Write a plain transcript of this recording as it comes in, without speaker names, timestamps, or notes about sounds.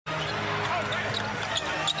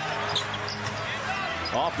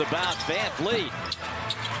Off the bounce, Van Vliet.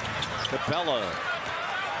 Capella,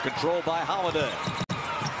 controlled by Holiday.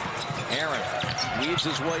 Aaron weaves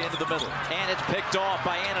his way into the middle, and it's picked off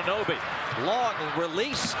by Anunoby. Long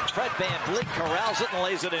release. Fred Van Vliet corrals it and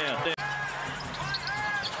lays it in.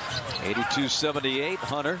 82-78,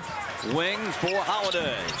 Hunter. Wing for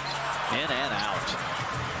Holiday. In and out.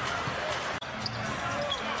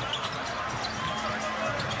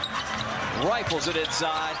 Rifles it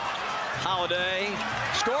inside. Holiday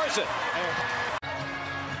scores it.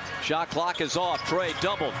 Shot clock is off. Trey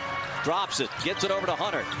doubled. Drops it. Gets it over to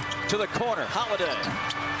Hunter. To the corner. Holiday.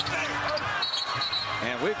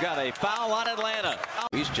 And we've got a foul on Atlanta.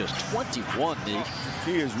 He's just 21, Nick.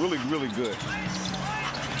 He is really, really good.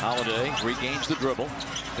 Holiday regains the dribble.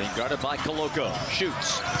 Being guarded by Koloko.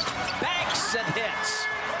 Shoots. Banks and hits.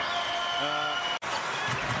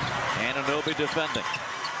 Anunoby defending.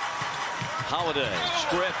 Holiday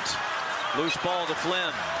stripped. Loose ball to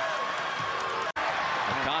Flynn.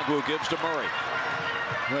 Kongwu gives to Murray.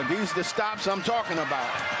 Well, these are the stops I'm talking about.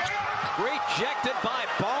 Rejected by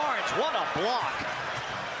Barnes. What a block.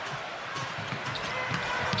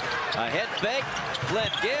 A head fake.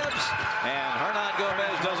 Flynn gives. And Hernan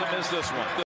Gomez doesn't miss this one.